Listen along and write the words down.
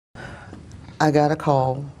I got a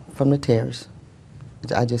call from the terrace.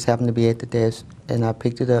 I just happened to be at the desk, and I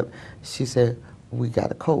picked it up. She said, "We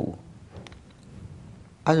got a code."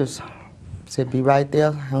 I just said, "Be right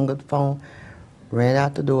there," hung up the phone, ran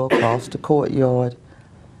out the door, across the courtyard,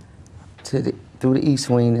 through the east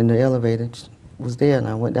wing, and the elevator was there, and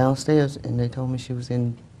I went downstairs, and they told me she was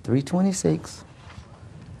in 326.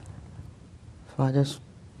 So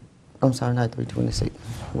I'm sorry, not 326,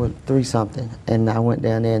 well, 3-something. And I went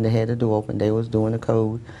down there and they had the door open. They was doing the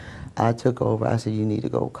code. I took over. I said, "You need to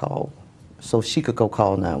go call," so she could go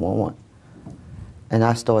call 911. And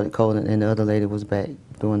I started calling, and the other lady was back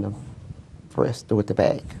doing the rest with the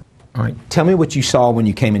bag. All right. Tell me what you saw when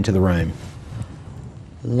you came into the room.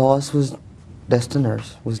 Lois that's the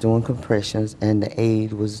nurse, was doing compressions, and the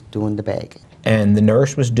aide was doing the bagging. And the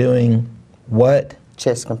nurse was doing what?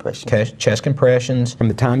 Chest compressions. Chest compressions. From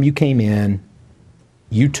the time you came in,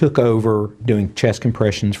 you took over doing chest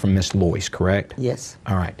compressions from Miss Lois, correct? Yes.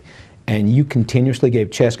 All right. And you continuously gave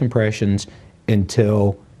chest compressions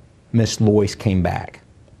until Miss Lois came back?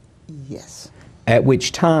 Yes. At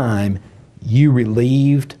which time you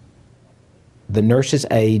relieved the nurse's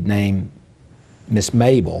aide named Miss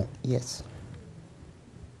Mabel. Yes.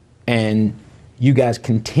 And you guys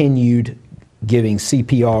continued giving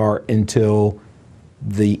CPR until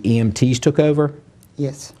the EMTs took over?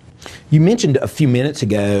 Yes. You mentioned a few minutes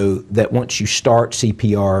ago that once you start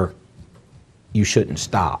CPR, you shouldn't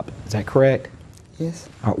stop. Is that correct? Yes.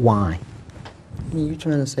 Why? I mean, you're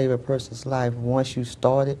trying to save a person's life. Once you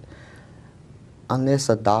start it, unless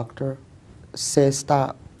a doctor says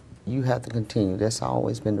stop, you have to continue. That's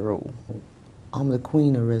always been the rule. I'm the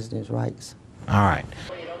queen of residents' rights. All right.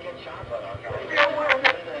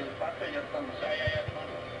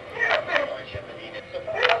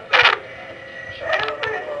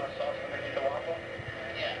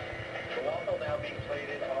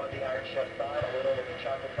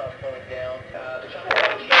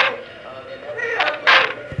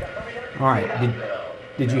 All right.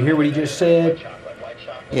 Did you hear what he just said?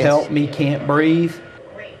 Yes. Help me, can't breathe.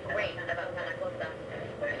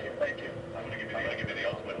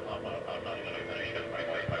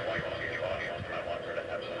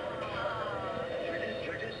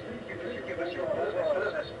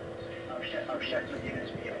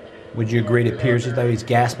 Would you agree it appears as though he's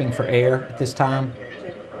gasping for air at this time?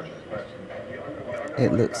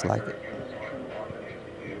 It looks like it.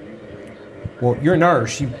 Well, you're a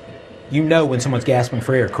nurse. You know when someone's gasping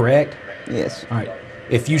for air, correct? Yes. All right.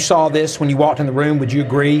 If you saw this when you walked in the room, would you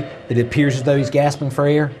agree that it appears as though he's gasping for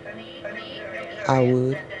air? I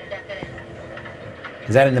would.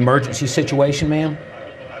 Is that an emergency situation, ma'am?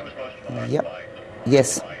 Yep.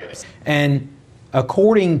 Yes. And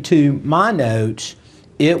according to my notes,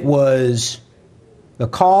 it was the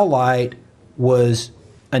call light was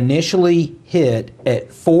initially hit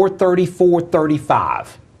at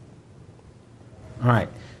 4:34:35. All right.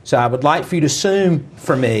 So I would like for you to assume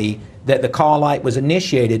for me that the call light was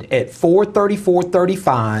initiated at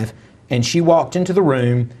 4:34:35 and she walked into the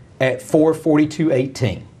room at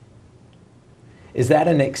 4:42:18. Is that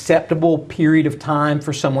an acceptable period of time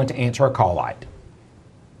for someone to answer a call light?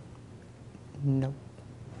 No.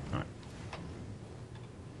 All right.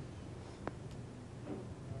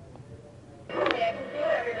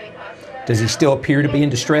 Does he still appear to be in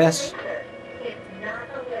distress?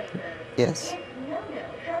 Yes.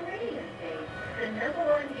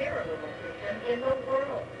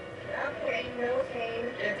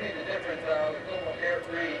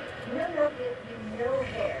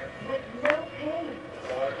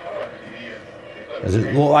 Does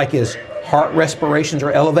it look like his heart respirations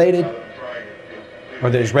are elevated? Or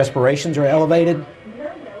that his respirations are elevated?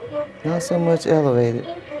 Not so much elevated,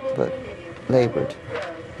 but labored.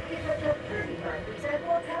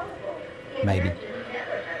 Maybe.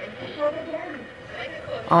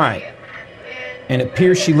 All right. And it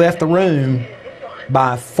appears she left the room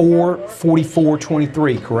by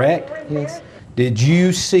 4:44:23, correct? Yes. Did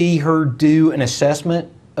you see her do an assessment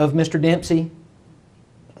of Mr. Dempsey?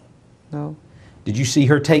 No. Did you see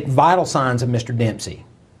her take vital signs of Mr. Dempsey?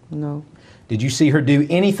 No. Did you see her do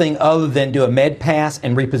anything other than do a med pass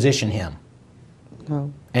and reposition him?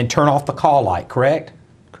 No. And turn off the call light, correct?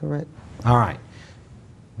 Correct. All right.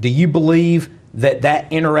 Do you believe that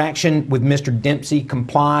that interaction with Mr. Dempsey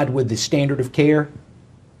complied with the standard of care?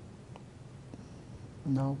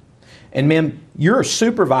 No. And ma'am, you're a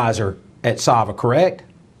supervisor at SAVA, correct?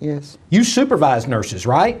 Yes. You supervise nurses,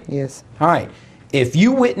 right? Yes. All right. If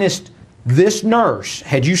you witnessed this nurse,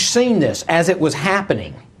 had you seen this as it was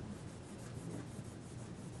happening,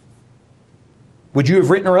 would you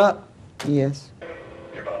have written her up? Yes.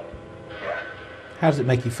 How does it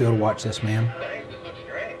make you feel to watch this, ma'am?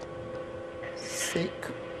 Sick.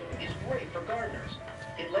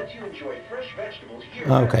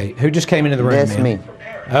 Okay, who just came into the room, That's ma'am? me.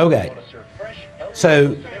 Okay.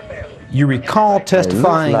 So, you recall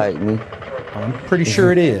testifying... It looks like me. I'm pretty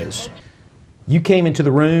sure it is. You came into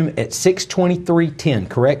the room at 6:23:10,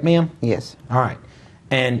 correct, ma'am? Yes. All right.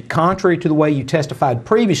 And contrary to the way you testified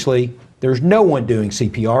previously, there's no one doing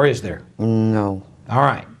CPR, is there? No. All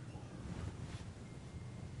right.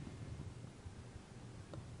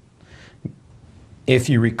 If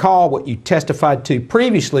you recall, what you testified to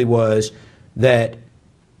previously was that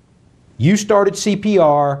you started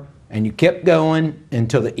CPR and you kept going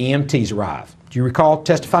until the EMTs arrived. Do you recall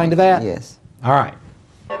testifying to that? Yes. All right.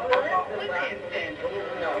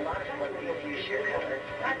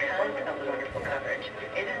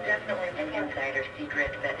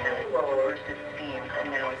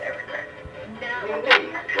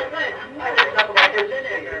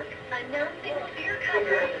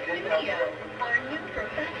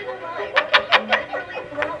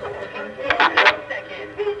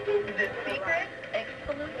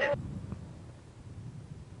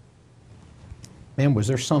 Man, was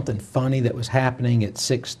there something funny that was happening at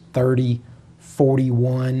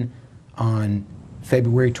 6:30:41 on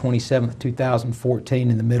February 27th,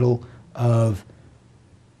 2014 in the middle of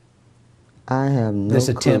I have no this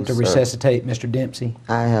attempt clue, to sir. resuscitate Mr. Dempsey?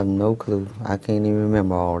 I have no clue. I can't even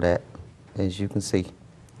remember all that, as you can see.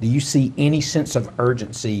 Do you see any sense of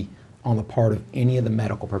urgency on the part of any of the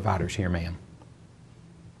medical providers here, ma'am?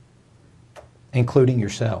 Including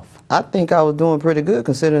yourself? I think I was doing pretty good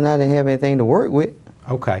considering I didn't have anything to work with.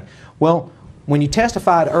 Okay. Well, when you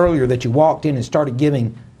testified earlier that you walked in and started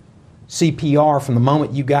giving CPR from the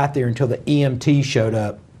moment you got there until the EMT showed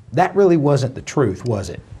up, that really wasn't the truth, was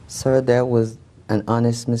it? Sir, that was an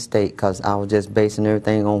honest mistake because I was just basing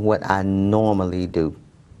everything on what I normally do.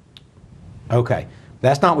 Okay.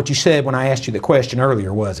 That's not what you said when I asked you the question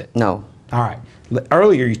earlier, was it? No. All right.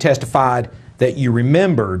 Earlier you testified that you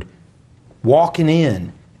remembered walking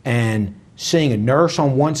in and seeing a nurse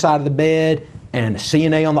on one side of the bed and a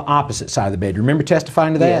CNA on the opposite side of the bed. You remember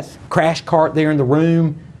testifying to that? Yes. Crash cart there in the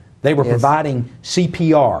room. They were Yes. providing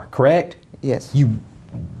CPR, correct? Yes. You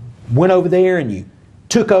went over there and you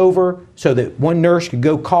took over so that one nurse could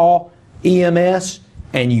go call EMS,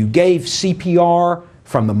 and you gave CPR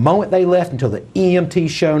from the moment they left until the EMT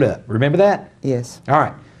showed up. Remember that? Yes. All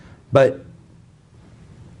right. But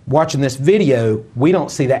watching this video, we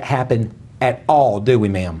don't see that happen at all, do we,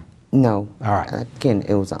 ma'am? No. All right. Again,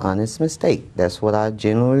 it was an honest mistake. That's what I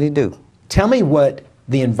generally do. Tell me what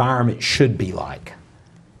the environment should be like.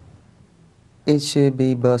 It should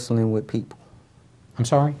be bustling with people. I'm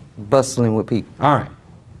sorry? Bustling with people. All right.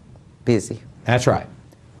 Busy. That's right.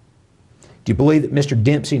 Do you believe that Mr.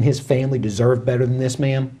 Dempsey and his family deserve better than this,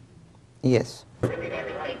 ma'am? Yes.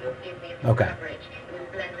 Okay.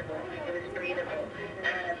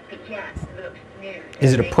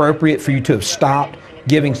 Is it appropriate for you to have stopped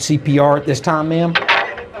giving CPR at this time, ma'am?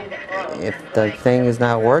 If the thing is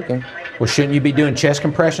not working, Well, shouldn't you be doing chest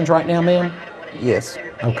compressions right now, ma'am? yes.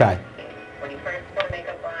 Okay. When you first put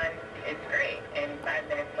makeup on, it's great. And 5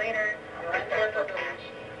 minutes later, your pants will catch.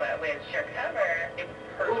 But with shirt cover, it's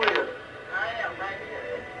perfect.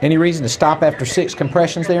 Any reason to stop after 6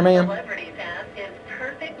 compressions there, ma'am? Celebrities have is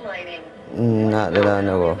perfect lighting. Not that I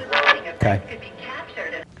know of. Okay. Could be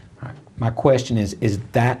captured. All right. My question is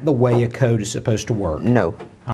that the way a code is supposed to work? No.